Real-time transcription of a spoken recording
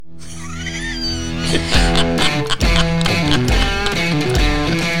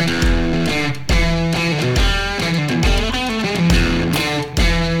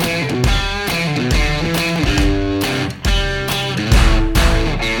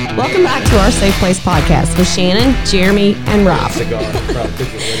Welcome back to our Safe Place podcast with Shannon, Jeremy, and Rob.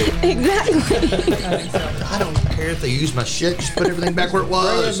 Exactly. I don't care if they use my shit. Just put everything back where it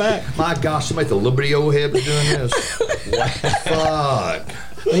was. Bring it back. My gosh, somebody at the Liberty old head was doing this. Fuck.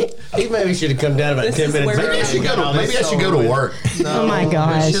 He maybe should have come down about 10 minutes. Maybe I should go to work. Oh my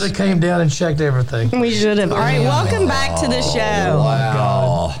gosh. Should have came down and checked everything. We should have. All right, welcome back to the show.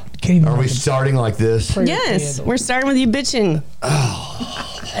 Wow. Are we starting like this? Yes, we're starting with you bitching.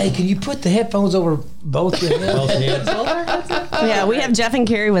 Hey, can you put the headphones over both your heads? Yeah, we have Jeff and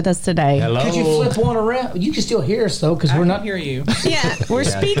Carrie with us today. Hello. Could you flip one around? You can still hear us though, because we're not. Hear you. Yeah, we're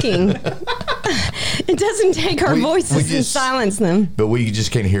speaking. It doesn't take our voices to silence them. But we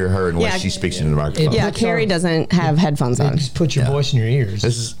just can't hear her unless Yeah. she speaks into the microphone. Yeah, Carrie doesn't have headphones on. Just put your voice in your ears.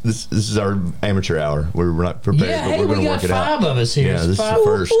 This is our amateur hour. We're not prepared, Yeah, but hey, we're going we to got work it out. 5 of us here. Yeah, this is Five. the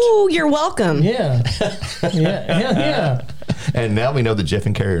first. Ooh, you're welcome. Yeah. Yeah. And now we know that Jeff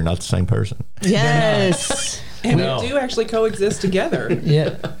and Carrie are not the same person. Yes. And No. we do actually coexist together.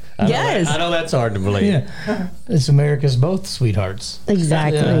 Yeah. Yes. I know that's hard to believe. Yeah. It's America's both sweethearts.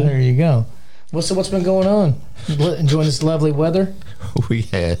 Exactly. Yeah, there you go. What's been going on? Enjoying this lovely weather? We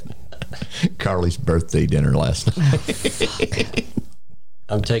had Carly's birthday dinner last night.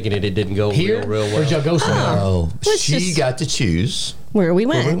 I'm taking it didn't go Here? real well. Where'd y'all go somewhere? Oh, Let's she just- got to choose. Where we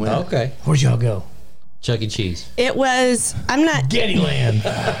went. Okay. Where'd y'all go? Chuck E. Cheese. It was, Gettyland.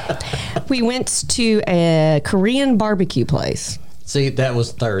 we went to a Korean barbecue place. See, that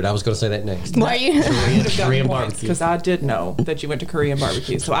was third. I was going to say that next. Why are you? Korean barbecue. Because I did know that you went to Korean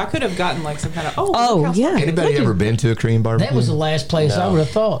barbecue. So I could have gotten like some kind of, Oh, look how yeah. Anybody ever been to a Korean barbecue? That was the last place I would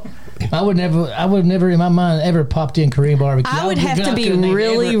have thought. I would never in my mind ever popped in Korean barbecue. I would have to be could've named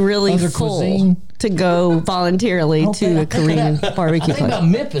really, every really other full cuisine. to go voluntarily Okay, to I a think Korean I barbecue think about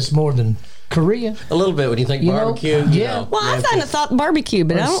place. Memphis more than Korea. A little bit when you think You know, barbecue. yeah. Well, I kind of thought barbecue,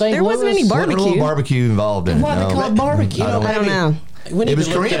 but Or I don't, St. there wasn't any Louis. What little barbecue. barbecue involved in it? Why they call it barbecue? I don't know. We need It was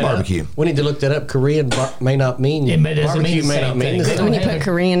to look Korean that up. barbecue. We need to look that up. Korean may not mean It doesn't barbecue mean the may same not mean thing. the They same. When you put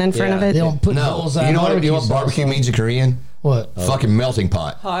Korean in front of Yeah. it. They don't put No. bullseye You know what barbecue sauce barbecue on means in Korean? What? Fucking melting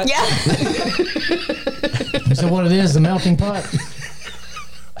pot. hot. Yeah. Is that what it is? The melting pot?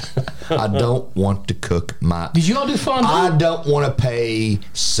 I don't want to cook my... Did you all do fondue? I don't want to pay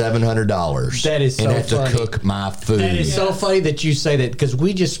 $700 That is so and have funny. to cook my food. That is so funny that you say that because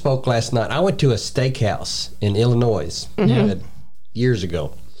we just spoke last night. I went to a steakhouse in Illinois years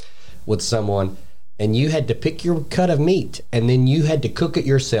ago with someone, and you had to pick your cut of meat, and then you had to cook it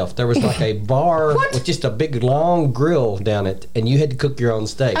yourself. There was like a bar with just a big long grill down it, and you had to cook your own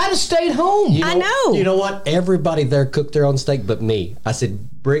steak. I'd have stayed home. I know. You know what? Everybody there cooked their own steak, but me. I said,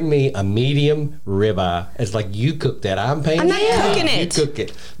 "Bring me a medium ribeye." It's like you cook that. I'm paying. I'm not cooking You it. cook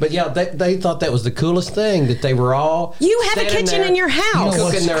it. But yeah, they thought that was the coolest thing that they were all. You have a standing kitchen there in your house. cooking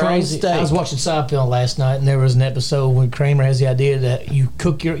what's their crazy? own steak. I was watching Seinfeld last night, and there was an episode when Kramer has the idea that you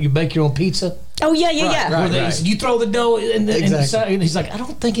bake your own pizza. Oh, yeah, yeah, yeah. right. Where you throw the dough in the Exactly. side, and he's like, I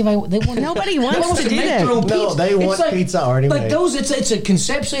don't think they want. Nobody wants to do make that. their own No, pizza. they It's want pizza already Like made. those, it's a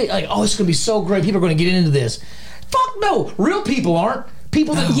conception. Like, oh, it's going to be so great. People are going to get into this. Fuck no, real people aren't.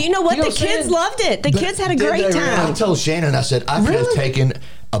 People that You know what? I'm The kids saying? loved it. The kids had a great I time. told Shannon, I said, I could have Really? taken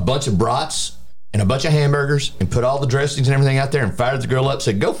a bunch of brats and a bunch of hamburgers and put all the dressings and everything out there and fired the grill up,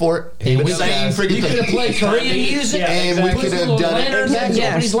 said, go for it. Here we go, Same guys. freaking You could have thing. played Korean music, And we put could some have little done it. lanterns, Exactly.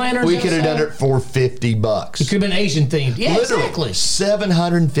 Japanese lanterns We could have done outside. it for $50. It could have been Asian themed. Yeah, Literally, exactly.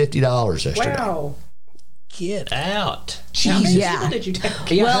 $750 yesterday. Wow. Get out. How many Yeah. people did you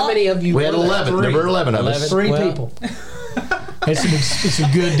take? Yeah, Well, how many of you? We had were there? 11. There were 11 of us. 3 Well, people. It's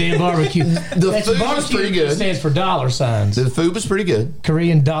some good damn barbecue. The food was pretty good. Stands for dollar signs. The food was pretty good.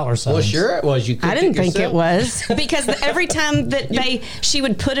 Korean dollar signs. Well, sure it was. You. I cooked didn't think it yourself. was because every time that she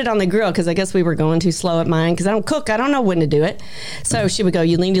would put it on the grill because I guess we were going too slow at mine because I don't cook. I don't know when to do it. So she would go,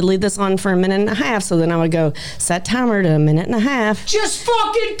 you need to leave this on for a minute and a half. So then I would go set timer to a minute and a half. Just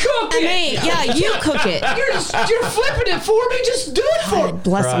fucking cook I it. mean, yeah, you cook it. You're flipping it for me. Just do it for me.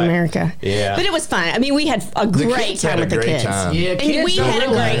 Bless Right. America. Yeah. But it was fun. I mean, we had a great kids time had a with the great kids. time. Yeah, And kids we don't had a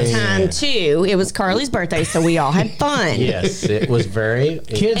realize. great time too. It was Carly's birthday, so we all had fun. Yes, it was very.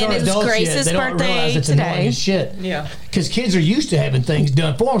 Kids And aren't it was adults Grace's yet. They don't birthday realize it's today. annoying as shit. Yeah. Because kids are used to having things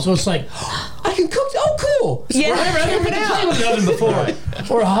done for them, so it's like, I can cook. Oh, cool. Yeah. I've never been playing with an oven before.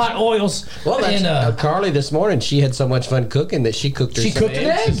 Or hot oils. Well, that's, and, Carly this morning, she had so much fun cooking that she cooked her she some cooked an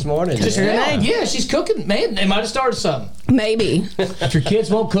eggs egg this morning. Just an now. egg. Yeah, she's cooking. Man, they might have started something. Maybe. If your kids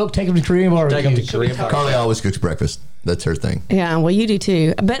won't cook, take them to Korean barbecue. Take them to Korean barbecue. Carly always cooks breakfast. That's her thing. Yeah, well, you do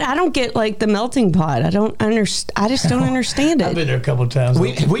too. But I don't get like the melting pot. I don't understand. I just don't understand I've it. been there a couple of times.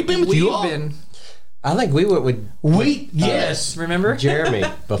 We've been with you We've all. been. I think we went with Yes. Remember? Jeremy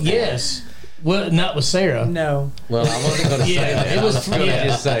before. Yes. Well, not with Sarah. No. Well, I wasn't going to say Yeah, that. it was. I was going to Yeah.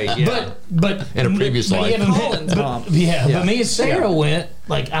 just say, yeah. But In a previous but life. yeah, Colin's mom. but me and Sarah went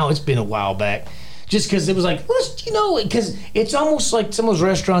like, it's been a while back. Just because it was like, because it's almost like some of those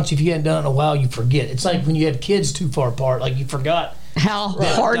restaurants, if you hadn't done it in a while, you forget. It's like when you have kids too far apart, like you forgot How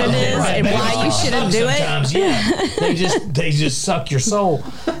hard it is and why you shouldn't do it. sometimes. Yeah, they just suck your soul.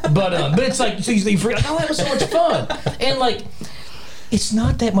 But it's like, so you forget, that was so much fun. And like, it's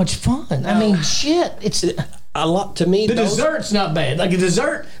not that much fun. I mean, shit. It's a lot to me. the dessert's not bad. Like a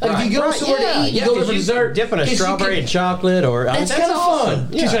dessert, like if you go somewhere to eat, you go for dessert. Dipping a 'cause you strawberry can- and chocolate, or That's kind of fun.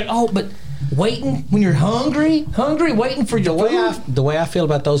 Yeah. Just like, but waiting when you're hungry, waiting for your food. The way I feel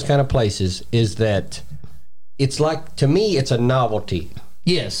about those kind of places is that it's like, to me, it's a novelty.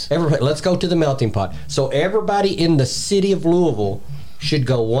 Yes. Everybody, let's go to the melting pot. So everybody in the city of Louisville should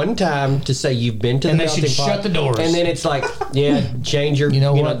go one time to say you've been to the And they melting should pot. shut the doors. And then it's like, change your,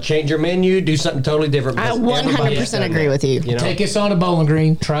 change your menu, do something totally different. I because everybody's 100% done agree that, with you. You know? Take us on to Bowling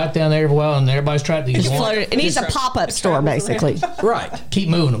Green, try it down there for a while, and everybody's tried to Just float it. It needs a pop-up store, basically. Right. keep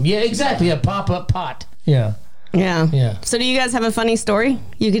moving them. Yeah, exactly. A pop-up pot. Yeah. Yeah. Yeah. So do you guys have a funny story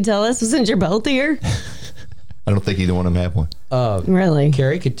you could tell us since you're both here? I don't think either one of them have one. Really?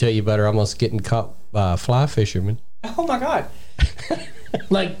 Carrie could tell you better. Almost getting caught by fly fishermen. Oh my God.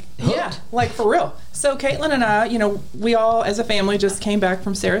 Like, Yeah, like for real. So Caitlin and I, we all as a family just came back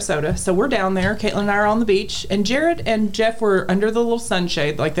from Sarasota. So we're down there. Caitlin and I are on the beach, and Jared and Jeff were under the little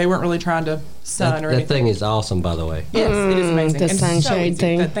sunshade. Like they weren't really trying to sun or That anything. thing is awesome, by the way. Yes, it is amazing. the And so sunshade easy.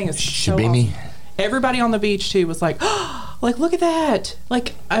 thing. That thing is so Shabimi. awesome. Everybody on the beach too was like, like look at that.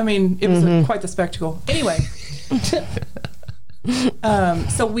 Like I mean, it was quite the spectacle. Anyway.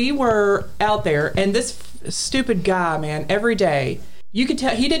 So we were out there, and this stupid guy, man, every day, you could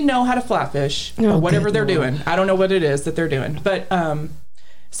tell he didn't know how to fly fish or whatever they're doing. I don't know what it is that they're doing, but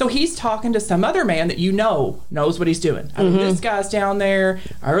so he's talking to some other man that knows what he's doing. I mean, this guy's down there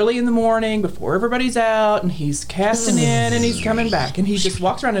early in the morning before everybody's out, and he's casting in and he's coming back, and he just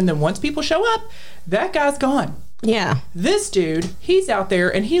walks around, and then once people show up, that guy's gone. Yeah. This dude, he's out there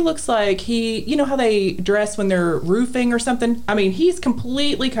and he looks like you know how they dress when they're roofing or something? I mean, he's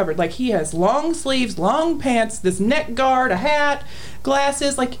completely covered. Like he has long sleeves, long pants, this neck guard, a hat,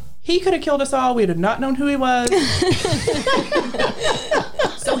 glasses. Like he could have killed us all. We'd have not known who he was.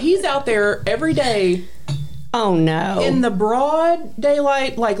 So he's out there every day Oh, no. in the broad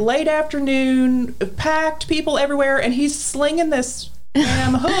daylight, like late afternoon, packed people everywhere, and he's slinging this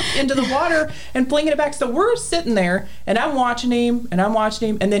damn hook into the water and flinging it back. So we're sitting there, and I'm watching him,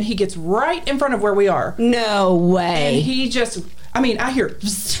 and then he gets right in front of where we are. No way. And he just, I hear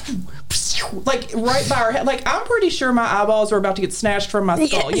like right by our head. Like I'm pretty sure my eyeballs are about to get snatched from my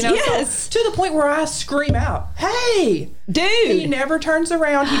skull. Yes. So, to the point where I scream out, "Hey, Dude. He never turns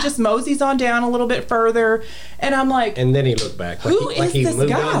around. He just moseys on down a little bit further, and I'm like, And then he looked back. Who like is he this moved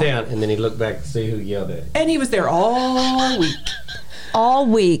guy? on down, and then he looked back to see who yelled at him. and he was there all week. All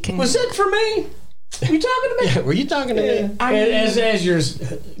week. was it for me? You talking to me? Yeah, were you talking to me? As your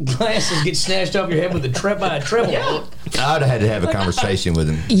glasses get snatched off your head with a treble hook. I would have had to have a conversation with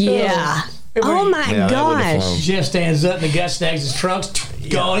him. Yeah. Oh, my Yeah, that wouldn't have gosh. flown. Jeff stands up and the guy snags his trunks.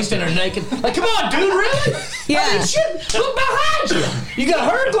 Gone. He's standing there naked. Like, come on, dude, really? Yeah. I mean, shit, look behind you. You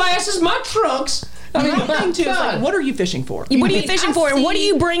got her glasses, my trunks. I mean, My thing too is God. like, what are you fishing for? What are you fishing for, and what are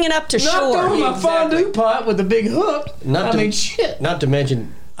you bringing up to Knocked shore? over my Exactly. fondue pot with a big hook. Not I to- mean, shit. Not to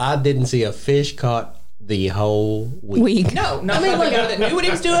mention, I didn't see a fish caught the whole week. No, not by the guy that knew what he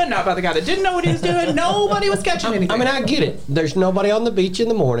was doing, not by the guy that didn't know what he was doing. Nobody was catching anything. I mean, I get it. There's nobody on the beach in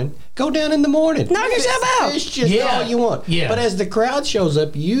the morning. Go down in the morning. Knock yourself out. Fish just Yeah. all you want. Yeah. But as the crowd shows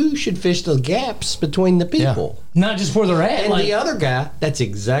up, you should fish the gaps between the people. Not just where they're at. And like, the other guy, that's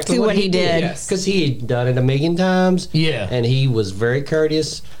exactly See what what he did. Yes. Because he had done it a million times. Yeah. And he was very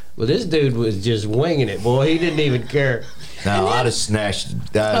courteous. Well, this dude was just winging it, boy. He didn't even care. No, I'd have snatched.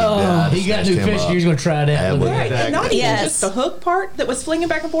 he got new fish. He was going to try it That out. would- Right, and not even Yes. just the hook part that was flinging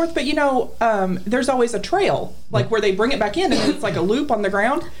back and forth, but there's always a trail, like where they bring it back in, and it's like a loop on the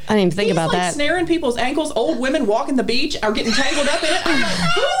ground. I didn't even think He's about like that. snaring people's ankles. Old women walking the beach are getting tangled up in it. I'm like,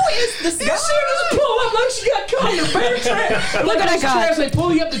 who is this guy? Just pull up like she got caught in a bear trap. Look at that guy. Traps, they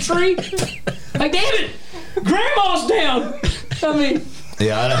pull you up the tree. Like, damn it, grandma's down. I mean,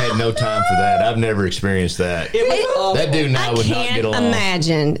 Yeah, I'd have had no time for that. I've never experienced that. It was awful. That dude and I I would not can't get along.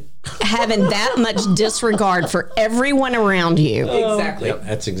 imagine having that much disregard for everyone around you. Exactly. Yep,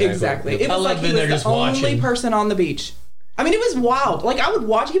 that's exactly Exactly. right. It I was love like he being was there the just only watching. person on the beach. I mean, it was wild. Like, I would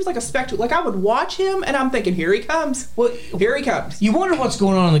watch. He was like a spectacle. Like, I would watch him, and I'm thinking, here he comes. Well, Here he comes. you wonder what's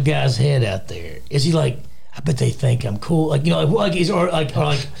going on in the guy's head out there. Is he like, I bet they think I'm cool, like, you know, like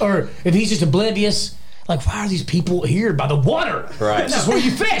or if he's just oblivious, like, why are these people here by the water? Right. This is where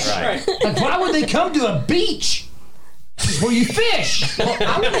you fish. Right. Like, why would they come to a beach? This is where you fish.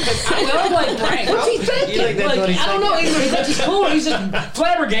 I'm like, what's he thinking? You think that's like, what he's I don't know. Either he thinks he's cool, or he's just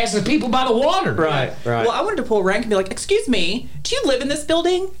flabbergasted people by the water. Right. Well, I wanted to pull rank and be like, excuse me, do you live in this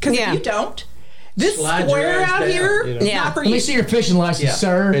building? Because Yeah. if you don't, this Slide your square ass out down, here, you know. Yeah. not for Let me you. see your fishing license, Yeah,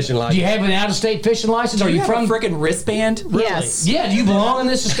 sir. fishing license. Do you have an out-of-state fishing license? Are Do you you from? have a freaking wristband? Yes. Yeah. Do you belong in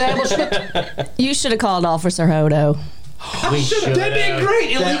this establishment? You should have called Officer Hodo. We should That'd be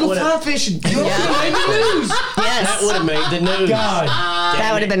great. Illegal fly fishing. Made the news. Yes. That would have made the news. God.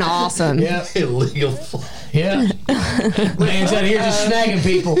 That would have been awesome. Yeah. Illegal. Yeah. Man's out here just snagging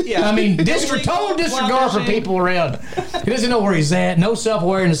people. Yeah. I mean, total disregard for people around. He doesn't know where he's at. No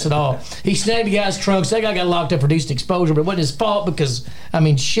self-awareness at all. He snagged the guy's trunks. That guy got locked up for decent exposure, but it wasn't his fault because, I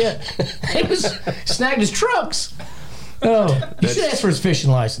mean, shit. He was snagged his trunks. Oh, you should ask for his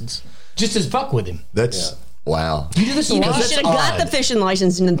fishing license. Just as fuck with him. That's wow. You do this a You lot. should have got the fishing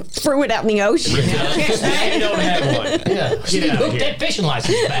license and then threw it out in the ocean. You don't have one. Yeah. You out of hook here. that fishing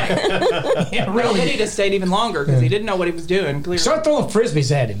license back. Yeah, Really? really. He'd have stayed even longer because he didn't know what he was doing. Clearly. Start throwing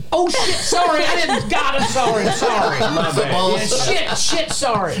frisbees at him. Oh shit! Sorry, I didn't. God, I'm sorry. I'm sorry. My bad. Yeah, shit.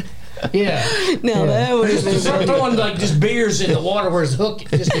 Sorry. Yeah. No, that would have been Start throwing like just beers in the water where his hook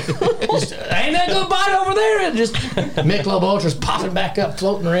just ain't that good bite over there, and just Michelob Ultra's popping back up,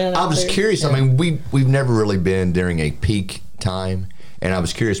 floating around. I'm out just there. curious. I mean, we've never really been during a peak time, and I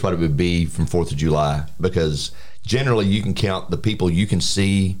was curious what it would be from 4th of July, because generally you can count the people you can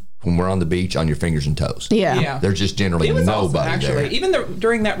see when we're on the beach on your fingers and toes. Yeah. Yeah. There's just generally It was awesome, nobody actually. there. Even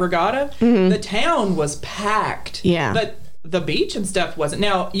during that regatta, the town was packed. Yeah. But the beach and stuff wasn't.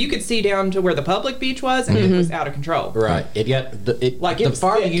 Now, you could see down to where the public beach was, and it was out of control. Right. It got Like, the it's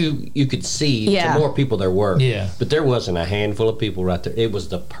farther thick. you could see, Yeah. the more people there were. Yeah. But there wasn't a handful of people right there. It was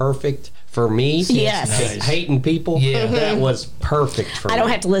the perfect for me. Yes. Nice. Hating people. Yeah. That was perfect for me. I don't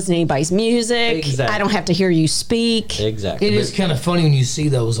have to listen to anybody's music. Exactly. I don't have to hear you speak. Exactly. It is kind of funny when you see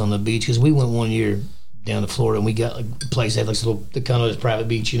those on the beach, because we went one year down to Florida and we got like a place that had like this little, the kind of this private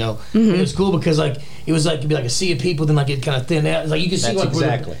beach, you know. And it was cool because like it was like it'd be like a sea of people, then like it kind of thinned out. It's like you could see That's like where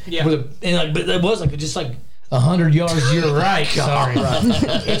the- exactly. Yeah. where the, and like but it was like just like 100 yards to your right. Sorry,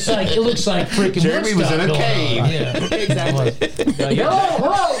 it's like it looks like freaking. Jeremy was Woodstock in a going cave. on. Yeah, Exactly.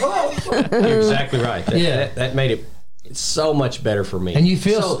 You're exactly right. Yeah. That made it so much better for me. And you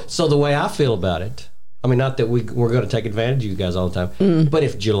feel so the way I feel about it, I mean, not that we're going to take advantage of you guys all the time, but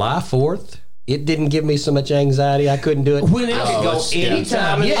if July 4th, it didn't give me so much anxiety, I couldn't do it. When it I could go that's- yeah.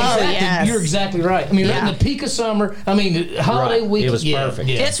 anytime. Yeah, Oh, exactly. yes. You're exactly right. I mean, right Yeah. in the peak of summer. I mean, the holiday Right. week. It was yeah, perfect.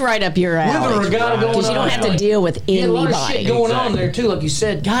 Yeah. It's right up your With a alley. regatta going on. Because you don't have to deal with You had a lot of anybody. shit going on Exactly. there too, like you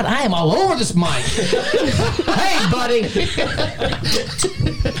said. God, I am all over this mic. Hey, buddy.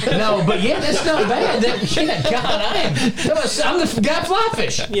 No, but yeah, that's not bad. Yeah, God, I'm the guy fly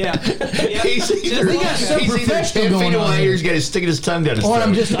fishing. Yeah. Yeah. He's either, We got some he's either professional 10 going feet on away here. or he's got his sticking his tongue down his Or throat.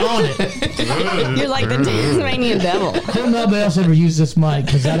 I'm just on it. You're like the Tasmanian devil. Nobody else ever use this mic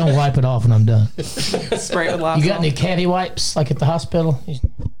because I don't wipe it off when I'm done. Spray it with Lysol. You got any caddy wipes like at the hospital? You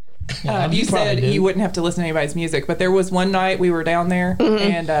probably said do. you wouldn't have to listen to anybody's music, but there was one night we were down there,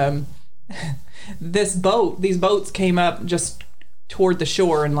 and these boats came up just toward the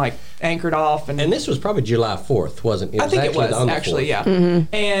shore and like anchored off, and And this was probably July 4th, wasn't it? I think it actually was on the actually, 4th.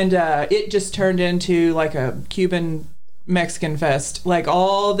 yeah. And it just turned into like a Cuban Mexican fest. Like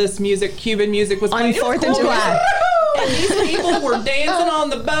all this music, Cuban music was On playing. It was 4th of cool. July. And these people were dancing on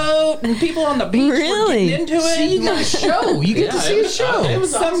the boat, and people on the beach were Really? getting into it. See, you got a show. You get to see a show. It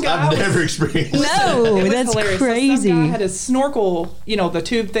was some guy. I've was- never experienced No, it was that's hilarious. So crazy. some guy had a snorkel, you know, the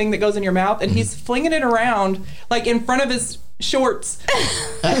tube thing that goes in your mouth, and he's flinging it around like in front of his shorts,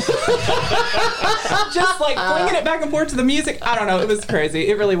 just like flinging it back and forth to the music. I don't know, it was crazy.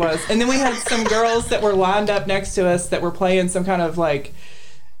 It really was. And then we had some girls that were lined up next to us that were playing some kind of like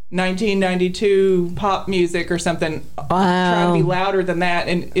 1992 pop music or something, trying to be louder than that,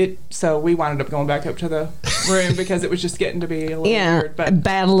 and so we wound up going back up to the room because it was just getting to be a little Yeah, weird. But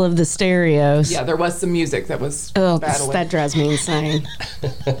battle of the stereos. yeah, there was some music that was Oh, battling. that drives me insane.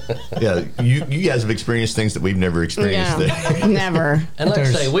 Yeah, you guys have experienced things that we've never experienced. Yeah, never. And like I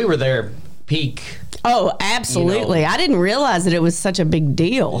There's- say, we were there peak Oh, absolutely. You know. I didn't realize that it was such a big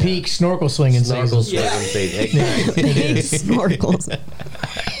deal. Peak snorkel swinging snorkel season. swinging season. Big snorkels.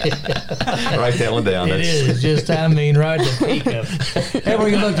 Write that one down. It is just, I mean, right at the peak of. Everywhere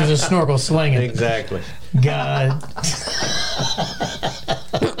you look, there's a snorkel swinging. Exactly. God.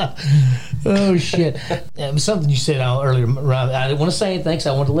 Oh shit! It was something you said earlier. I didn't want to say anything,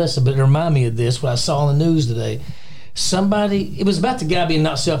 so I wanted to listen, but it reminded me of this. What I saw on the news today. Somebody. It was about the guy being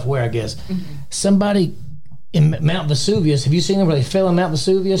not self-aware, I guess. Somebody in Mount Vesuvius. Have you seen them where they fell in Mount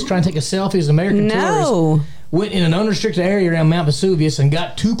Vesuvius trying to take a selfie as an American tourist? Went in an unrestricted area around Mount Vesuvius and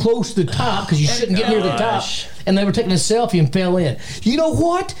got too close to the top because you shouldn't get near the top. And they were taking a selfie and fell in. You know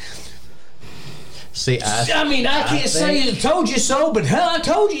what? See, I can't say I told you so, but hell, I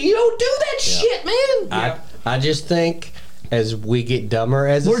told you, you don't do that shit, man. I just think as we get dumber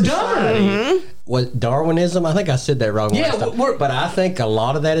as a society, what Darwinism? I think I said that wrong. Yeah, but I think a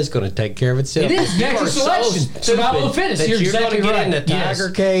lot of that is going to take care of itself. It is natural selection, survival of the fittest. You're exactly going to get right. in the tiger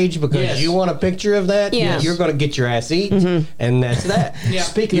cage because you want a picture of that. Yes. You're going to get your ass eaten, and that's that.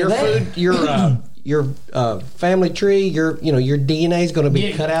 Speaking your of that, food, your family tree, your DNA is going to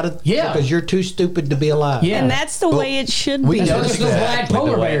be cut out of because you're too stupid to be alive. And that's the way it should be. Noticed black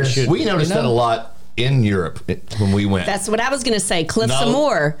polar bears. We noticed that a lot in Europe when we went. That's what I was going to say. Cliffs of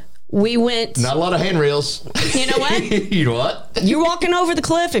Moher. We went. Not a lot of handrails. You know what? You know what? You're walking over the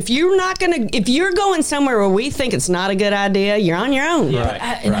cliff. If you're going somewhere where we think it's not a good idea, you're on your own.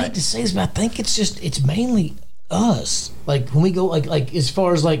 I hate to say this, but I think it's mainly us. Like when we go, like as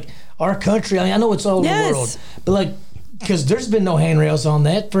far as like our country. I know it's all over the world, but like. Because there's been no handrails on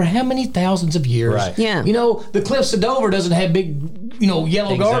that for how many thousands of years? Right. Yeah. You know, the Cliffs of Dover doesn't have big, yellow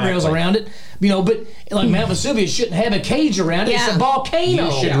guardrails around it. But like Mount Vesuvius shouldn't have a cage around it. It's a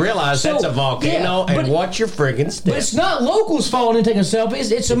volcano. You should realize that's a volcano and watch your friggin' step. But it's not locals falling and taking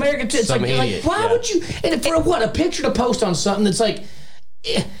selfies. It's American. It's Some like idiot, why would you? And for what? A picture to post on something that's like.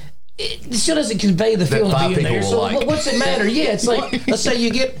 It still doesn't convey the feeling of being there. So what's it matter? Yeah, it's like let's say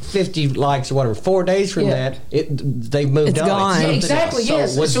you get 50 likes or whatever. 4 days from that, they've moved on. Gone. Yeah, exactly. So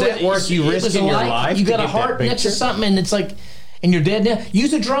yes. was that worth you risking your life? You got to a get heart that next to something, and it's like, and you're dead now.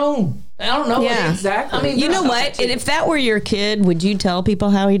 Use a drone. I don't know. Yeah. Exactly. I mean, You know what? And if that were your kid, would you tell people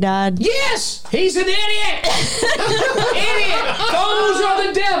how he died? Yes, he's an idiot. Idiot. Phones are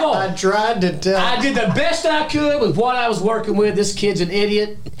the devil. I tried to tell. I did the best I could with what I was working with. This kid's an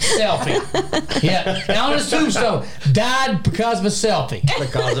idiot. Selfie. Yeah. And on his tombstone, died because of a selfie.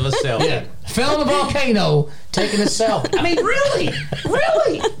 Because of a selfie. Yeah. Fell in the volcano taking a selfie. I mean, really?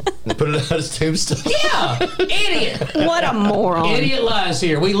 Really? Put it on his tombstone. Yeah. Idiot. What a moron. Idiot lies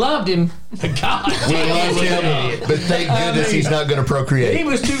here. We loved him. But God. We love him, but thank goodness he's not going to procreate. He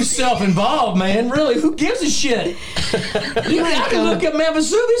was too self-involved, man. Really, who gives a shit? I can look at Mount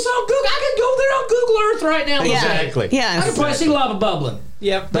Vesuvius on Google. I can go there on Google Earth right now. Exactly. Yeah. I can probably see lava bubbling.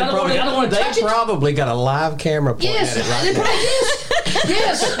 Yep. But I don't want to touch They it. probably got a live camera pointing Yes, at it right they now. probably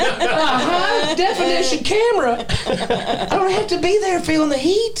yes. A high definition camera. I don't have to be there feeling the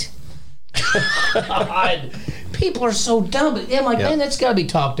heat. God, people are so dumb. But I'm like, man, that's got to be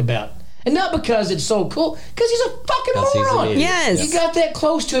talked about. And not because it's so cool, because he's a fucking Because he's an moron. idiot. Yes. You got that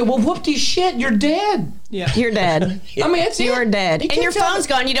close to it. Well, whoop-de shit, you're dead. Yeah. You're dead. I mean, it's You're dead. You And your can't tell phone's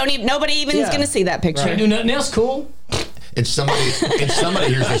gone. You don't even. Nobody even is Yeah. going to see that picture. Can't do nothing else cool. And somebody hears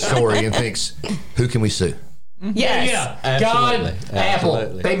the story and thinks, "Who can we sue?" Yes. Yeah. God, Absolutely. Apple.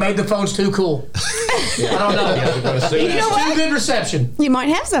 Absolutely. They made the phones too cool. I don't know. You It's what? too good reception. You might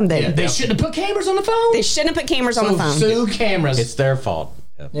have something. They shouldn't have put cameras on the phone. They shouldn't have put cameras on the phone. Sue cameras. It's their fault.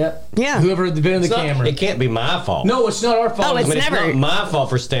 yeah. Yeah. Whoever had been in the It's not- camera. It can't be my fault. No, it's not our fault. Oh, it's I mean, never- it's not my fault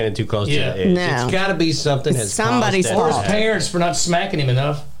for standing too close Yeah. to the edge. No. It's got to be something It's has somebody's caused that Or to fault. his happen. parents for not smacking him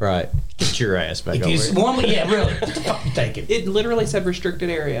enough. Right. Get your ass back If over you, here. one, yeah, really. What the fuck you thinking? It literally said restricted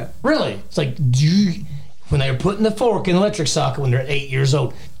area. Really? It's like, when they were putting the fork in the electric socket when they're 8 years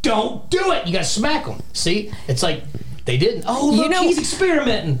old, don't do it. You got to smack them. See? It's like, they didn't. Oh, look, You know- he's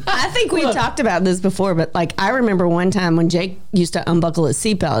experimenting. I think we Look. talked about this before, but like I remember one time when Jake used to unbuckle his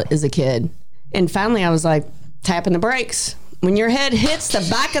seatbelt as a kid, and finally I was like tapping the brakes. When your head hits the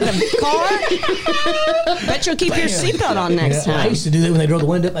back of the car, bet you'll keep your seatbelt on next I time. used to do that when they rolled the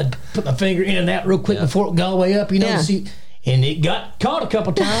window up. I'd put my finger in and out real quick before it got all the way up, Yeah. to see. And it got caught a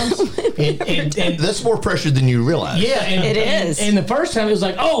couple times. and That's more pressure than you realize. yeah, and, It is. And the first time it was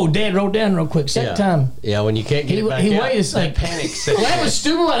like, oh, Dad rolled down real quick. Second time, Yeah, when you can't get it back he out, waited. that Like panic sets well, that in. was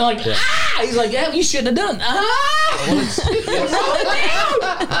stupid. Like He's like, yeah, you shouldn't have done. Roll it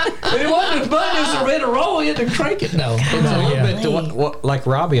down. It wasn't a button. It was a red roll. You had to crank it. No, It's a little bit to what, like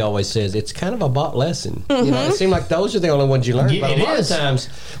Robbie always says, it's kind of a bought lesson. You know, it seems like those are the only ones you learn. Yeah, But it a lot is. of times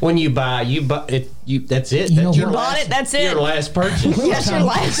when you buy it. That's it. know That's your what? Bought last, it, that's it. Your last purchase. That's your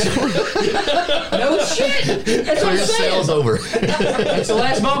last one. no shit. That's So what I'm your saying. sale's over. It's the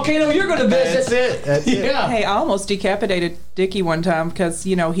last volcano you're going to visit. That's it. That's it. Yeah. Hey, I almost decapitated Dickie one time because,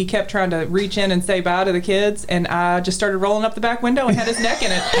 he kept trying to reach in and say bye to the kids, and I just started rolling up the back window and had his neck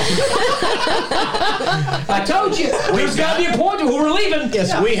in it. I told you, there's got to be a point where we're leaving.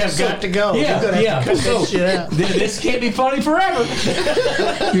 Yes, we have got to go. You're gonna have to cut So, that shit out. this can't be funny forever.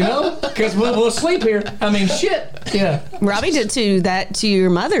 Because we'll sleep here. I mean, shit. Yeah. Robbie did that to your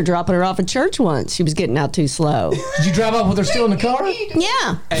mother, dropping her off at church once. She was getting out too slow. Did you drive off with her still in the car?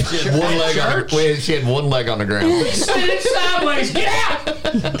 Yeah. She had one leg on the ground. Sitting sideways. Get out!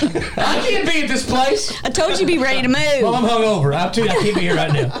 I can't be at this place. I told you be ready to move. Well, I'm hungover. I can't be here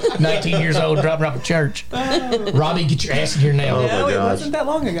right now. 19 years old, dropping off at church. Robbie, get your ass in here now. No, it wasn't that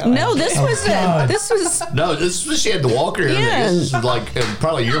long ago. No, this was No, this was she had the walker. Yeah. This was like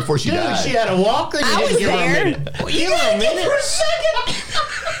probably a year before she died. She had a walker. You I didn't was give her a there. minute. You were a minute. For a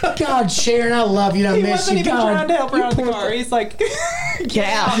second. God, Sharon, I love you. I He miss wasn't you. even God. trying to help her out of the car. He's like, get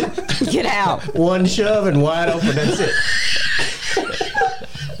out. Get out. One shove and wide open. That's it.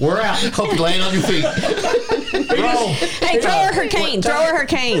 We're out. Hope you land on your feet. Roll. Hey, throw her her cane. Throw her her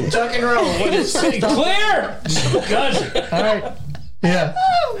cane. Tuck and roll. What is it? Clear. Good. All right. Yeah.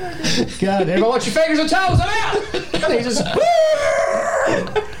 God, everybody watch your fingers and toes. I'm out. They just.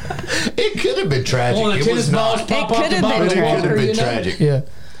 It could have been tragic. One of the It tennis was balls not. pop It off could the have bottom been of the It could water. have been You know? tragic. Yeah.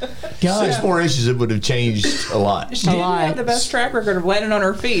 God. 6 more inches, it would have changed a lot. she didn't have the best track record of landing on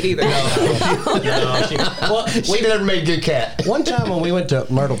her feet either. Well, We never made a good cat. one time when we went to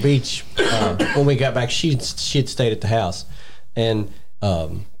Myrtle Beach, when we got back, she'd stayed at the house, and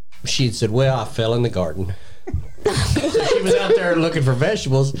she'd said, "Well, I fell in the garden." So she was out there looking for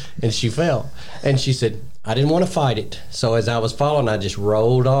vegetables, and she fell. And she said, "I didn't want to fight it, so as I was falling, I just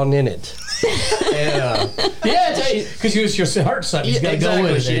rolled on in it." And, Yeah, because you was hurt something. You got to go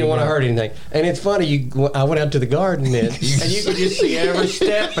with it. She didn't want to hurt anything. And it's funny, I went out to the garden then, and you could just see every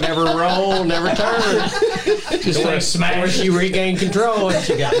step and every roll and every turn. Just like smash. Where she regained control and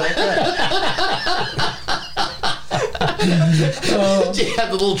she got back up. She had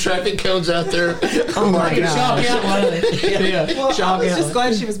the little traffic cones out there. Oh my Chalk God. out one of it. Yeah. Well, I was just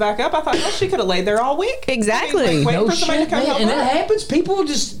glad she was back up. I thought, she could have laid there all week. Exactly. Waiting No for somebody shit, to come man. help And her. that happens. People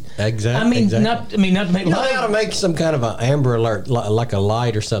just. Exactly. Not to make. They ought to make some kind of an Amber Alert, like a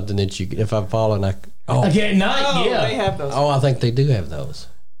light or something that you, if I'm falling, Okay, not Oh, yeah. they have those. I think they do have those.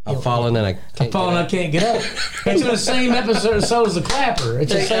 I'm falling and I can't. Falling, I can't get up. It's in the same episode as the Clapper.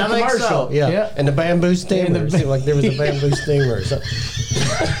 It's the same I think commercial. so. Yeah. And the bamboo steamer. And It seemed like there was a bamboo steamer or something.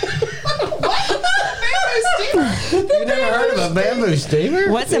 You never heard of a bamboo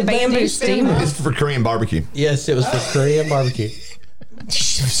steamer? What's a bamboo steamer? It's for Korean barbecue. Yes, it was for Korean barbecue.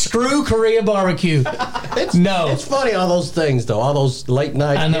 Screw Korea barbecue. No. It's funny, all those things, though. All those late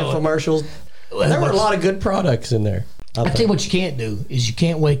night I know. infomercials. There were a lot of good products in there. I tell you what you can't do is you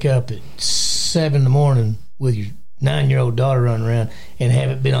can't wake up at 7 in the morning with your 9-year-old daughter running around and have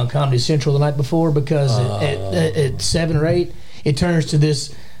it been on Comedy Central the night before because at 7 or 8 it turns to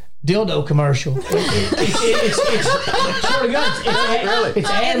this dildo commercial. It's sure to God, it's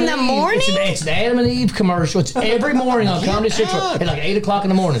Adam In the and Eve. morning? It's the Adam and Eve commercial. It's every morning on Comedy Central at like 8 o'clock in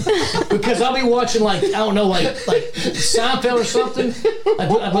the morning. Because I'll be watching like Seinfeld or something. Like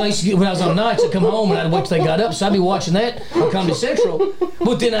when I was on nights, I'd come home and I'd wait till they got up. So I'd be watching that on Comedy Central.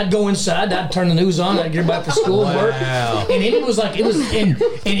 But then I'd go inside, I'd turn the news on, I'd get back for school and work. And Emmy was like, and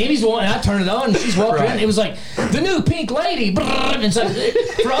Emmy's one, and I turned it on, and she's walking in. It was like the new pink lady. And it's like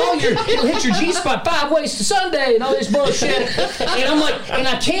for all it'll hit your G-spot 5 ways to Sunday and all this bullshit. And I'm like, and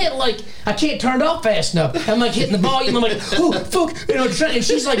I can't turn it off fast enough. I'm like hitting the volume. I'm like, oh fuck, and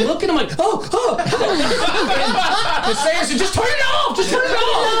she's like looking. I'm like, oh. And Sarah said, just turn it off. Just turn it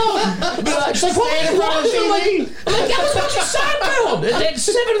off. She's like, what? I'm like, I was watching Seinfeld at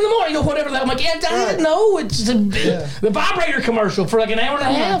 7 in the morning or whatever. I'm like, yeah, I didn't know. It's the vibrator commercial for like an hour and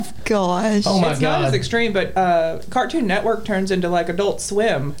a half. Gosh. Oh my It's God. not as extreme, but Cartoon Network turns into like Adult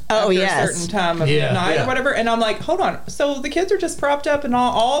Swim after yes. a certain time of night or whatever. And I'm like, hold on. So the kids are just propped up and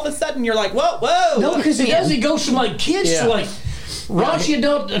all of a sudden you're like, whoa. No, because he goes from like kids to like raunchy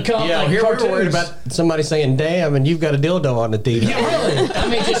adult Here cartoons. we're worried about somebody saying "damn" and you've got a dildo on the TV. Yeah, really. I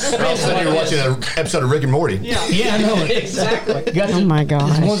mean, just All of a sudden you're watching an episode of Rick and Morty. Yeah, I know. Exactly. Got Oh my The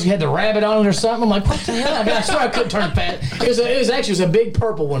gosh. ones you had the rabbit on it or something. I'm like, what the hell? I swear I couldn't turn it fast. It was a big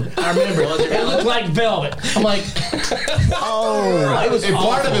purple one. I remember. It looked like velvet. I'm like, Oh. it was And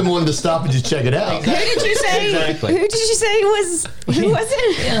part of awful. him wanted to stop and just check it out. Who did you say? Exactly. Who did you say was? Who was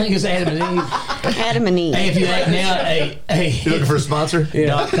it? Yeah, I think it was Adam and Eve. Adam and Eve. Hey, if you act now, You looking for a sponsor?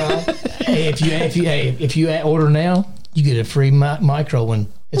 if you order now, you get a free micro one.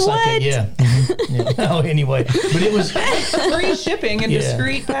 It's like What? a, Oh, anyway, but it was Free shipping and Yeah.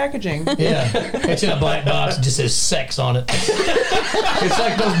 discreet packaging. yeah. It's in a black box. It just says sex on it. It's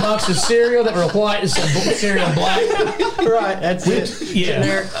like those boxes of cereal that were white. It said cereal in black. Right, that's it.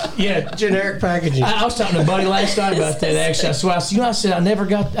 Yeah, yeah. Generic packaging. I was talking to a buddy last night about that. Actually, I said I never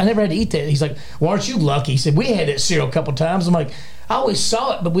had to eat that. He's like, "Well, aren't you lucky?" He said, "We had that cereal a couple times." I'm like, "I always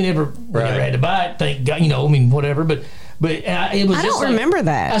saw it, but we never had to buy it. Thank God, whatever." But it was. I just don't remember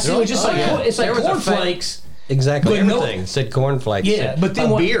that. I said it was just it's like There was a cornflakes. Exactly. But no- Everything said cornflakes. Yeah, said but then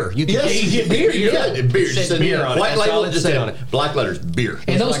what- beer. You could Yes. you get beer. Yeah, beer. Said Just said beer on it. White That's all label it just said said on it. black letters, beer.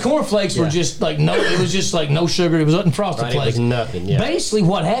 And those cornflakes were just like no. It was just like no sugar. It was nothing frosted Right, it flakes. was nothing, yeah. Basically,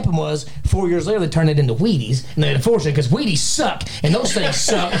 what happened was 4 years later they turned it into Wheaties, and then unfortunately because Wheaties suck and those things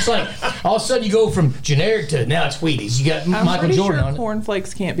suck. It's like all of a sudden you go from generic to now it's Wheaties. You got I'm Michael pretty Jordan sure on it.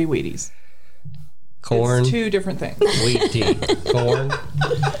 cornflakes can't be Wheaties. corn, It's two different things. wheat tea, corn.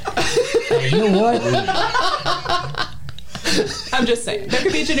 Hey, you know what? I'm just saying. There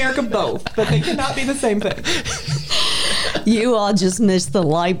could be a generic of both, but they cannot be the same thing. You all just missed the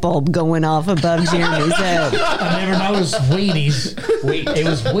light bulb going off above Jeremy's head. I never noticed Wheaties. Wheat. It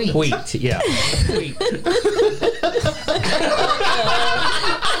was wheat. Wheat, yeah. Wheat.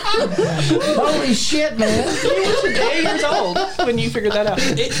 Holy shit, man! You were 8 years old when you figured that out.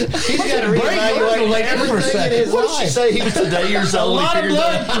 He's got to reevaluate reevaluate everything in his What did she life. say? He was today years A old. lot of He figured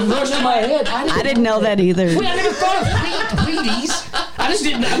that blood rushed to my head. I didn't know that either. Wait, I never thought of Wheaties. I just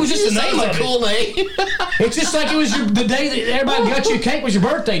didn't. It was just the name Sounds of a it. cool name. It's just like it was the day that everybody got you a cake was your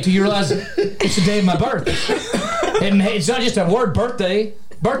birthday till you realize it's the day of my birth. And it's not just a word birthday.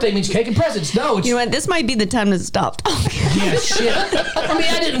 Birthday means cake and presents. No, it's You know what? This might be the time to stop talking. yeah, shit. I mean,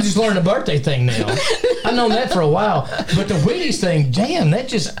 I didn't just learn the birthday thing now. I've known that for a while. But the Wheaties thing, damn, that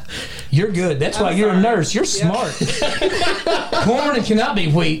just you're good. That's why you're a nurse. You're smart. Corn cannot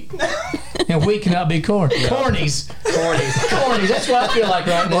be wheat. And wheat cannot be corn. Cornies. Cornies. That's what I feel like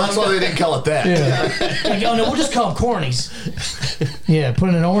right now. Well, that's why they didn't call it that. Yeah. Like, oh no, we'll just call them cornies. Yeah, put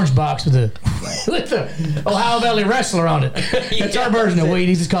in an orange box with the Ohio Valley Wrestler on it. That's our version of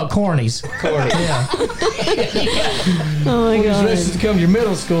Wheaties. It's called cornies. Corny. Yeah. Oh my Just god. to come to your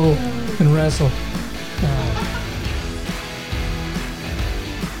middle school and wrestle.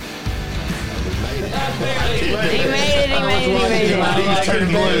 He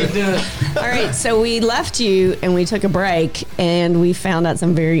made it. All right, so we left you and we took a break and we found out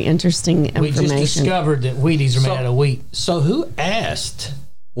some very interesting We just information. discovered that Wheaties are made out of wheat. So who asked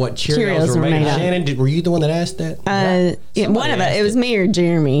what Cheerios, Cheerios were made of? of. Shannon, were you the one that asked that? Yeah, one of it. It was me or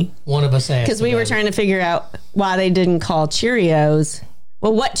Jeremy One of us asked. because we were about trying to figure out why they didn't call Cheerios.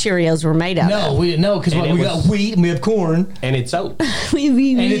 Well, what Cheerios were made out it. No, of? we didn't know because And we it got was- wheat and we have corn And it's oat. and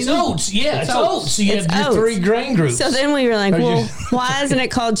it's oats. Yeah, it's oats. So you It's have your oats. 3 grain groups. So then we were like, Or well, just- why isn't it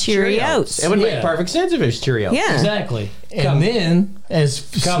called Cheerios? It would Yeah. make perfect sense if it was Cheerios. Yeah. Exactly. And then, as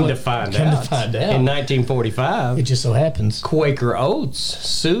Come to find out, in 1945, it just so happens. Quaker Oats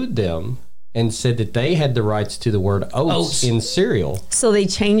sued them and said that they had the rights to the word oats, Oats. in cereal. So they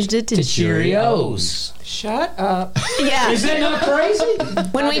changed it to Cheerios. Shut up. Yeah. Is that not crazy?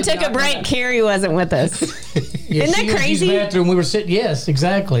 When we took a break, Carrie wasn't with us. Yeah, Isn't that she was crazy? using the bathroom. We were sitting. Yes,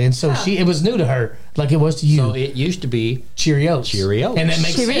 exactly. And so it was new to her, like it was to you. So it used to be Cheerios. Cheerios. And that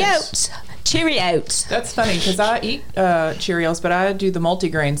makes sense. Cheerios. That's funny because I eat Cheerios, but I do the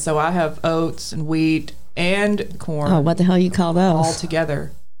multigrain, so I have oats and wheat and corn Oh, what the hell you call all those?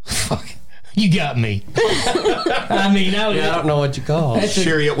 together. Fuck. You got me. I mean, I don't know what you call it.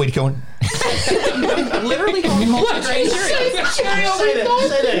 Cheerio, wheat corn. Literally called multigrain Cheerios. Say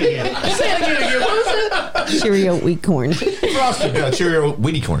that again. Say it again. What was it? Cheerio wheat corn. Frosted. Cheerio,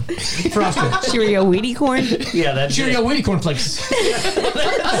 wheaty corn. Frosted. Cheerio wheaty corn. Yeah, that's Cheerio Wheaty Corn Flakes.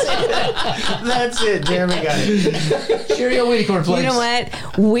 That's it. Jeremy got it. Cheerio Wheaty Corn Flakes. You know what?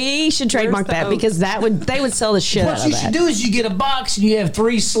 We should trademark the that oats? because they would sell the shit What out you of should that. do is you get a box and you have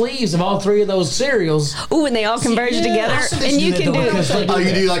 3 sleeves of all 3 of those cereals. Ooh, and they all converge Yeah, together, I suggest and you you do can that, though, do because they Oh,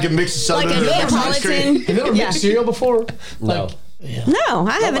 you do like a mix of like soda a and ice cream? Neapolitan. Have you ever Yeah. mixed cereal before? No. No,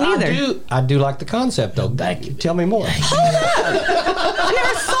 I haven't either. I do like the concept though. Tell me more. I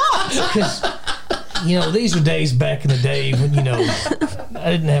never thought. Because, you know, these are days back in the day when, you know,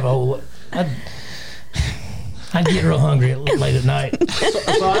 I didn't have a whole... I'd get real hungry late at night.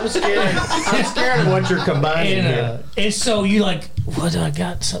 So I'm scared. I'm scared of what you're combining here. And so you like, what, I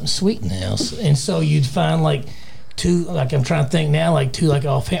got something sweet in the house. And so you'd find like 2, like I'm trying to think now, like 2 like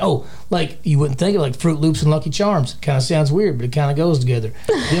offhand. Oh, like you wouldn't think of like Fruit Loops and Lucky Charms. Kind of sounds weird, but it kind of goes together.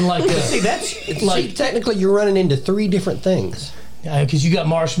 Then like, See, that's like technically you're running into 3 different things. Because you got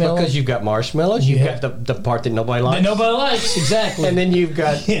marshmallow. Because you've got marshmallows, you've Yeah. got the part that nobody likes. that nobody likes, exactly. And then you've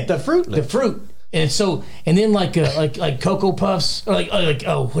got the fruit the loops. fruit. And so, and then like Cocoa Puffs, or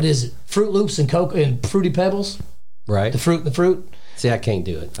what is it? Fruit Loops and Cocoa and Fruity Pebbles. Right. The fruit. See, I can't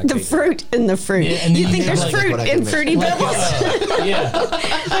do it. The fruit in the fruit. Yeah, and then you think you there's have, like, fruit what I in can Fruity make. Pebbles? Yeah.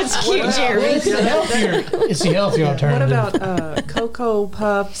 That's cute, Jeremy. It's the healthier. It's the healthier What alternative. about Cocoa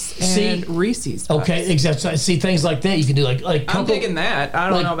Puffs and See, Reese's Puffs? Okay, exactly. See things like that you can do like I'm Cocoa, digging that. I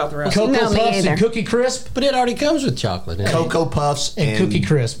don't know about the rest. Cocoa No, me Puffs either. and Cookie Crisp But it already comes with chocolate in it. Cocoa Puffs and Cookie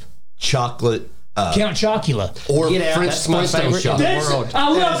Crisp. chocolate Count Chocula. or Get out, French that's my Flintstone favorite. chocolate. That's- world. I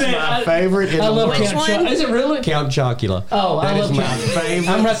love That is that. my favorite in I the love world. Count Which Chocula. one? Is it really? Count Chocula. Oh, I that love is my Count- favorite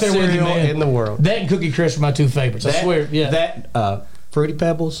I'm right there with you, cereal man. in the world. That and Cookie Crisp are my two favorites. I swear. Yeah. That Fruity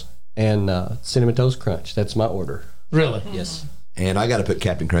Pebbles and Cinnamon Toast Crunch. That's my order. really. Yes. And I got to put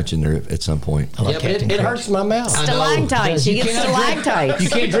Captain Crunch in there at some point. I like Yeah, but Captain it Crunch. hurts my mouth. Stalactites. You get cannot drink- stalactites. You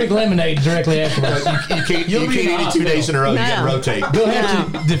can't drink lemonade directly afterwards. You can't You'll be in the eat it 2 hospital. days in a row. You got to No. rotate. You'll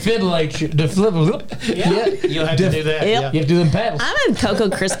have to defibrillate. Yeah. You'll have to do that. Yep. You have to do them paddles. I'm a Cocoa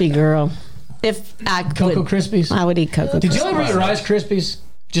Crispy girl. If I Cocoa would, Krispies. I would eat Cocoa Did you Krispies. ever eat Rice Krispies?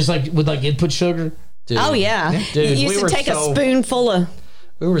 Just like with like input sugar? Dude, Oh, yeah. Dude, you we used were to take a so- spoonful of...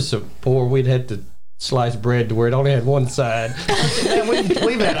 We were so poor, we'd had to slice bread to where it only had one side. Man,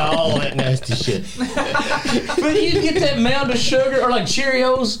 we've had all that nasty shit. But you get that mound of sugar or like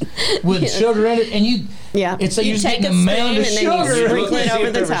Cheerios with sugar in it, and you Yeah. it's like you you're take getting a a mound spoon of and then you sugar. sprinkle it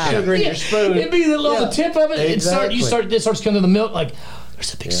over the top. Sugar in your spoon. It'd be the little Yeah. tip of it. It Exactly. starts coming to the milk like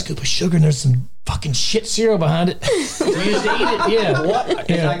there's a big scoop of sugar and there's some fucking shit cereal behind it. We used to eat it. Yeah. What?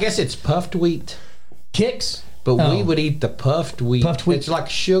 Yeah. I guess it's puffed wheat. Kicks? But Oh. we would eat the puffed wheat. Puffed wheat. It's like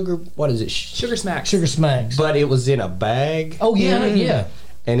sugar. What is it? Sugar Smacks. Sugar smacks. But it was in a bag. Oh yeah, yeah.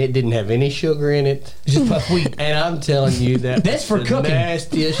 And it didn't have any sugar in it. It's just puff wheat. And I'm telling you that That's for the cooking.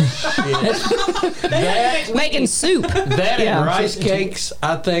 nastiest shit. that Making soup. and rice cakes,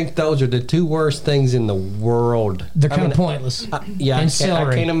 I think those are the two worst things in the world. They're I kind mean, of pointless. Yeah, And I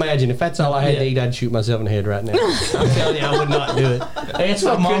celery. can't imagine. If that's all I had to Yeah. eat, I'd shoot myself in the head right now. I'm telling you, I would not do it. That's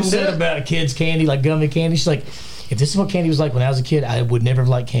what mom couldn't do said it. about kids' candy, like gummy candy. She's like, if this is what candy was like when I was a kid, I would never have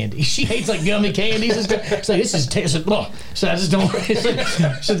liked candy. She hates like gummy candies and stuff. It's like, this is tastes like, so I just don't. It's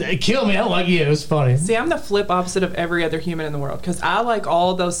like, so it killed me. I don't like it. It was funny. See, I'm the flip opposite of every other human in the world because I like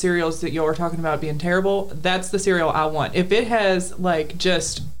all those cereals that y'all were talking about being terrible. That's the cereal I want. If it has like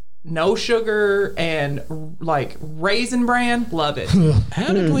just no sugar and like Raisin Bran, love it.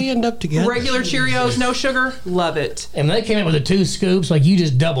 How did we end up together? Regular Cheerios, no sugar, love it. And when they came out with the 2 scoops, like you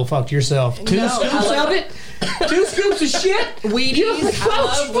just double fucked yourself. 2 No, scoops I like- of it? 2 scoops of shit? Wheaties, I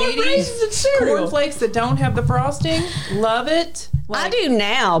love Raisins Wheaties. and cereal. Cornflakes that don't have the frosting, love it. I do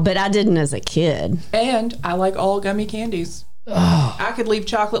now, but I didn't as a kid. And I like all gummy candies. I could leave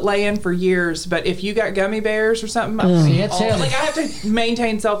chocolate lay in for years, but if you got gummy bears or something, I'm See, that's how- like I have to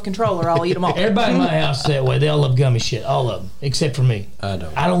maintain self control or I'll eat them all. Everybody in my house is that way. They all love gummy shit. All of them. Except for me. I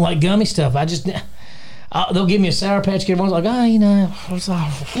don't. I don't like gummy stuff. I just... they'll give me a Sour Patch Kid. Everyone's like, it's all,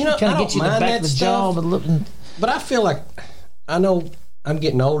 You know, I kind of don't get you in the mind back that of the jaw. stuff. But looking, But I feel like I know I'm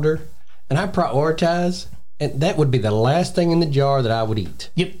getting older, and I prioritize, and that would be the last thing in the jar that I would eat.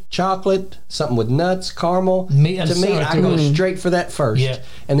 yep. Chocolate, something with nuts, caramel. Me- to me, sorry, I too. go straight for that first. Yeah.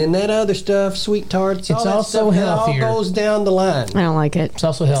 And then that other stuff, sweet tarts, all It's that also stuff, that healthier. all goes down the line. I don't like it. It's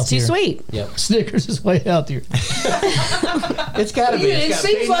also Too healthier. sweet. Yep. Snickers is way healthier. It's got to be. Yeah, It's it got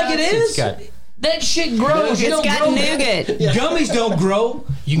seems like it peanuts, is. It's got, That shit grows. You It's don't got grow nougat. Gummies don't grow.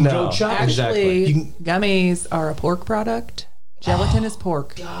 You can No. grow chocolate. Exactly. Actually, You gummies are a pork product. Gelatin is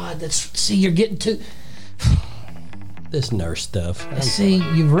pork. God, see, you're getting too. this nurse stuff. See,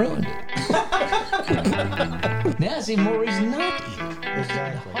 you've ruined it. Now I see more reason not to eat it.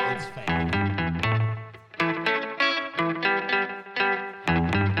 Exactly. The Hogs family.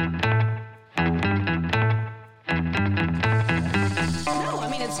 No, I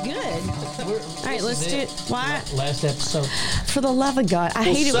mean, it's good. All right, let's do it. Why? Last episode. For the love of God. I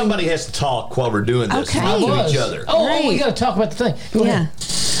hate it when... Somebody has to talk while we're doing this. Okay. Not to I each other. Oh, we Right. got to talk about the thing. Go Yeah. ahead.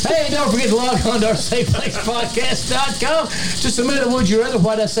 Hey, don't forget to log on to our SafePlacePodcast.com. Just a minute, would you rather,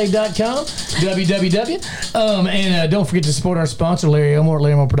 why'd.com, www. And don't forget to support our sponsor, Larry Elmore at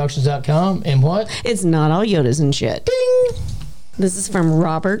LarryElmoreProductions.com. And what? It's not all Yodas and shit. Ding! This is from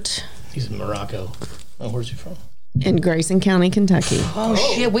Robert He's in Morocco. Oh, where's he from? in Grayson County, Kentucky. Oh,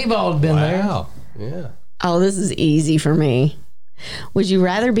 shit, we've all been there. Wow. Yeah. Oh, this is easy for me. Would you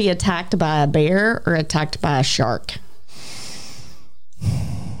rather be attacked by a bear or attacked by a shark?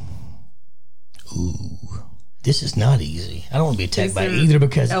 This is not easy. I don't want to be attacked Is by there either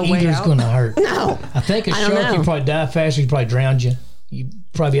because a way either's out? going to hurt. No. I think a I don't shark, know. you probably die faster. You probably drown you. You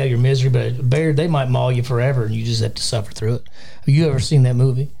probably be out of your misery. But a bear, they might maul you forever, and you just have to suffer through it. Have you ever seen that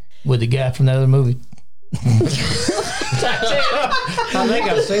movie with the guy from that other movie? I think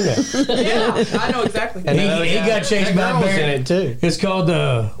I've seen that. Yeah, I know exactly. And He got chased by a girl was bear. in it too. It's called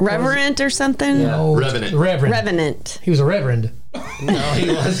the Reverend or something? Revenant. Reverend. Revenant. He was a reverend. No, he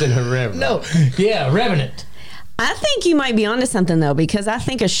wasn't a reverend. No, yeah, Revenant. I think you might be onto something though, because I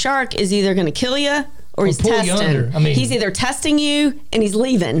think a shark is either going to kill you or he's pull you testing. under. I mean- he's either testing you and he's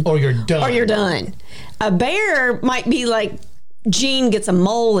leaving, Or you're done. Or you're done. A bear might be like Jean gets a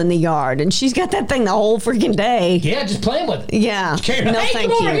mole in the yard and she's got that thing the whole freaking day. Yeah, just playing with it. Yeah. Hey, No,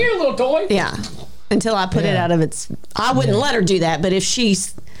 thank come over you. here, little toy. Yeah. Until I put it Yeah. out of its. I wouldn't let her do that, but if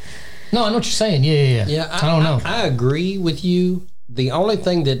she's. No, I know what you're saying. Yeah. Yeah, I don't know. I agree with you. The only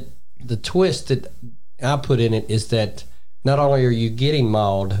thing that the twist that I put in it is that not only are you getting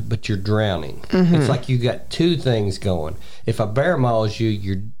mauled, but you're drowning. It's like you got two things going. If a bear mauls you,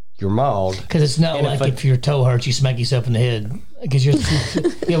 you're mauled. Because it's not And like if if your toe hurts, you smack yourself in the head. Because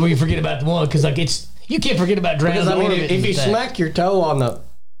you're, where you forget about the one. Because like you can't forget about drowning. Because I mean, or if you that. smack your toe on the,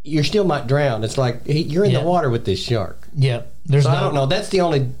 you still might drown. It's like you're in Yeah. the water with this shark. Yeah, there's So no. I don't know. That's the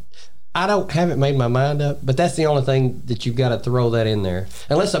only. I haven't made my mind up, but that's the only thing that you've got to throw that in there.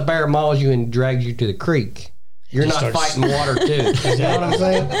 Unless a bear mauls you and drags you to the creek, you're Just not starts- fighting water too. You know what I'm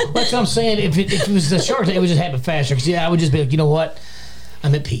saying? That's what I'm saying. If it was the shark, it would just happen faster. Because I would just be like, you know what?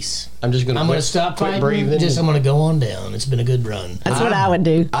 I'm at peace. I'm just gonna. I'm going to stop quit fighting. breathing. Just I'm going to go on down. It's been a good run. That's what I would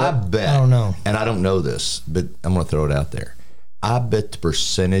do. I bet. I don't know. And I don't know this, but I'm going to throw it out there. I bet the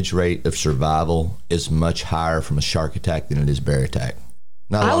percentage rate of survival is much higher from a shark attack than it is bear attack.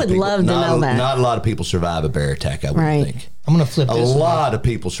 Not a I lot of would people- love to not know a- that. Not a lot of people survive a bear attack, I would Right. think. I'm going to flip A this. lot of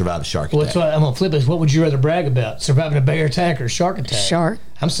people survive a shark Well, attack. that's what I'm going to flip this. What would you rather brag about? Surviving a bear attack or a shark attack? Shark.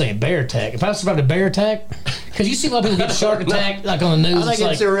 I'm saying bear attack. If I survived a bear attack, because you see a lot of people get shark attack like on the news. I think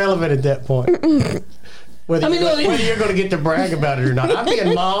It's it's like, irrelevant at that point. Whether, I mean, whether you're going to get to brag about it or not. I'm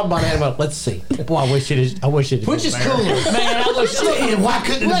being mauled by an animal. Let's see. Boy, I wish it is. I wish it. which is cooler, man. I wish. Why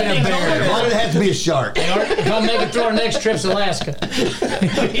couldn't it have been a bear? Why did it have to be a shark? If I make it through our next trip's Alaska.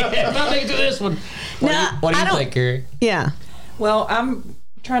 Yeah, if I make it through this one. No, What do I you don't. think, Carrie? Yeah. Well, I'm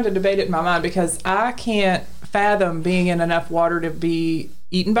trying to debate it in my mind because I can't fathom being in enough water to be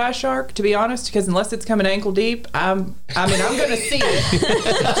eaten by a shark, to be honest, because unless it's coming ankle deep, I'm going to see it.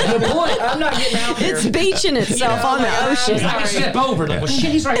 That's a good point. I'm not getting out there. It's beaching itself on the ocean. I can step over. Like, well,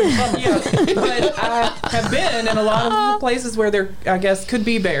 shit, he's right in front of me. Yeah, but I have been in a lot of places where there, I guess, could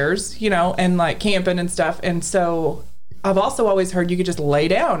be bears, and like camping and stuff. And so I've also always heard you could just lay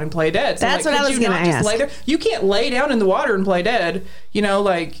down and play dead. So That's like, what I could was you gonna not just ask. lay there? You can't lay down in the water and play dead,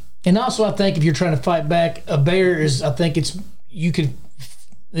 like. And also, I think if you're trying to fight back, a bear is. I think it'd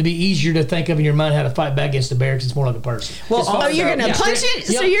be easier to think of in your mind how to fight back against a bear because it's more like a person. Well, Oh, you're going to yeah. punch it?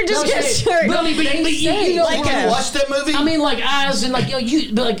 So Yeah. you're just No, going to say- start. But you know, Like what I a- mean? Watch that movie? I mean, like eyes and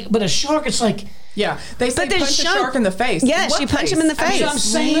but a shark, it's like. Yeah, they say there's punch a shark- shark in the face. Yes, What you punch him in the I mean, face. I'm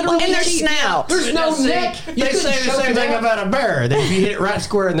saying, literally In their teeth. snout. There's no neck. You They couldn't say the choke same it thing out. about a bear. That if you hit it right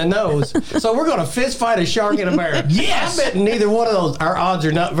square in the nose, so we're going to fist fight a shark and a bear. Yes. I bet neither one of those. Our odds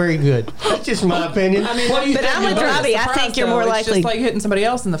are not very good. That's just my opinion. I mean, What do you But think I'm with about it? Robbie. I surprise, think you're though. more It's likely. just like hitting somebody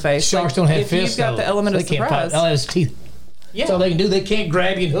else in the face. Sharks Like, don't have if fists. you've got the element so of they can't surprise. fight. All they have is teeth. Yeah. That's all they can do. They can't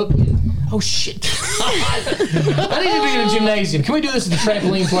grab you and hook you. Oh shit! I need to be in a gymnasium. Can we do this at the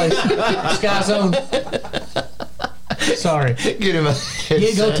trampoline place? Sky Zone. Sorry. Get him a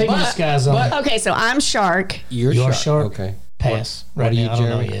Yeah, go take me to Sky Zone. Okay, so I'm shark. You're You're shark. shark. Okay. Pass. What Right are you, now, I don't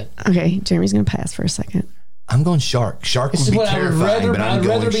know Jeremy? yet. Okay, Jeremy's going to pass for a second. I'm going shark. Shark This would is be what I would terrifying, rather. but I'm I'd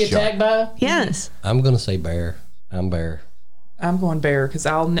going rather be shark. attacked by. Yes. I'm going to say bear. I'm bear. I'm going bear because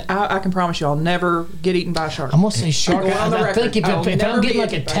I can promise you I'll never get eaten by a shark. I'm gonna say shark. Go on the I think record. I'll if never I'm be getting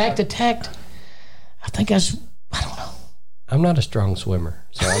like eaten by a attacked, I think I don't know. I'm not a strong swimmer,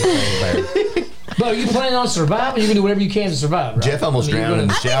 so I'm saying bear. But you planning on surviving? You can do whatever you can to survive, right? Jeff almost I mean, drowned in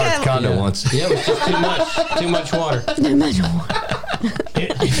the you're shower at the condo Yeah. once. Yeah, it was just too much water.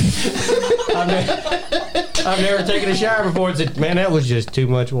 I've never taken a shower before and said, man, that was just too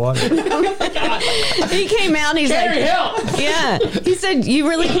much water. He came out and he's Carrie, like, help! yeah. He said, you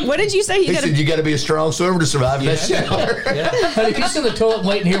really, what did you say? You He got said to, you got to be a strong swimmer to survive in that shower. But if you sit in the toilet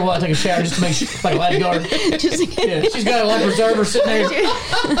waiting here while I take a shower just to make sure, like a lifeguard, yeah, she's got a life preserver sitting there.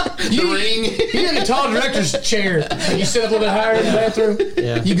 The ring. You're in a tall director's chair. Like you sit up a little bit higher in the bathroom.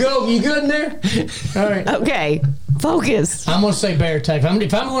 Yeah. You good in there? All right. okay, focus. I'm gonna say bear attack.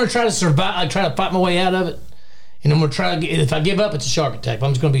 If I'm gonna try to survive, like try to fight my way out of it, and I'm gonna try to. If I give up, it's a shark attack.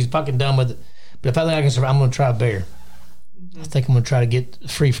 I'm just gonna be fucking done with it. But if I think I can survive, I'm going to try a bear. I think I'm going to try to get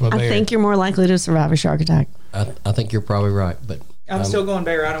free from a bear. I think you're more likely to survive a shark attack. I think you're probably right, but I'm still going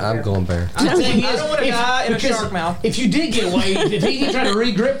bear. I don't care. I'm going bear. The thing I is, don't want to die in a because shark mouth. If you did get away, if he tried to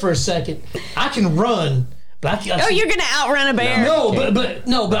re-grip for a second, I can run. But I can, Oh, you're gonna outrun a bear? No,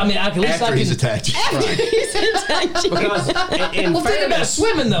 but I mean, I can at least After I can. he's attached. He's attached. Because in Well, think about fairness,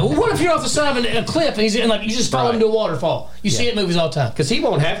 swimming though. What if you're off the side of a cliff and you just fall Right. into a waterfall? You see it movies all the time. because he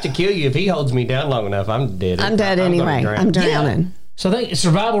won't have to kill you if he holds me down long enough. I'm dead. I'm dead gonna anyway. drown. I'm drowning. So I think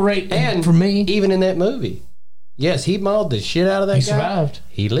survival rate And for me, even in that movie, yes, he mauled the shit out of that he guy. survived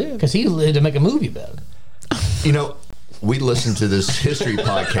He lived. because he lived to make a movie about it. You know, we listened to this history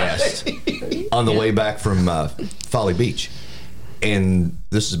podcast on the way back from Folly Beach. And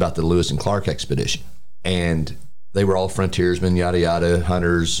this is about the Lewis and Clark expedition. And they were all frontiersmen, yada, yada,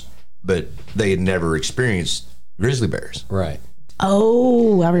 hunters, but they had never experienced grizzly bears. Right.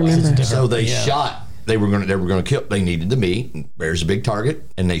 Oh, I remember. So they shot. They were going to kill. They needed the meat. Bear's a big target,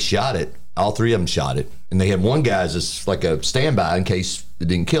 and they shot it. All three of them shot it, and they had one guy as like a standby in case it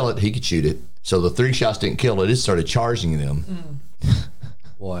didn't kill it. He could shoot it. So the 3 shots didn't kill it. It started charging them.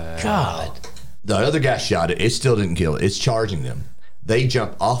 Wow. God, The other guy shot it. It still didn't kill it. It's charging them. They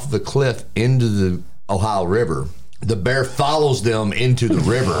jump off of a cliff into the Ohio River. The bear follows them into the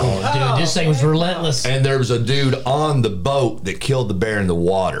river. dude, this thing was relentless. And there was a dude on the boat that killed the bear in the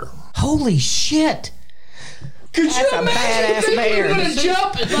water. Holy shit! Could That's a badass bear. You're gonna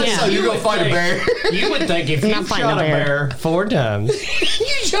jump. So you're going to fight a bear? You would think if you Not fighting shot a a bear. bear 4 times, You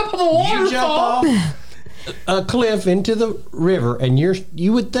jump off a waterfall. you jump off a cliff into the river, and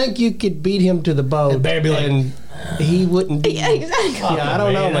you would think you could beat him to the boat, The bear be like- and he wouldn't be. Yeah, exactly. Yeah, I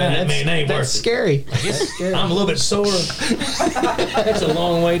don't know, man. That ain't worth That's it. scary. That's scary. I'm a little bit sore. That's a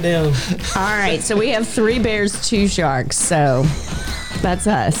long way down. All right, so we have 3 bears, 2 sharks. So that's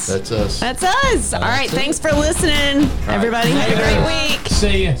us. That's us. That's us. All right, thanks for listening, everybody. Have a great week.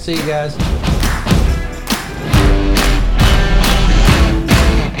 See ya. See you guys.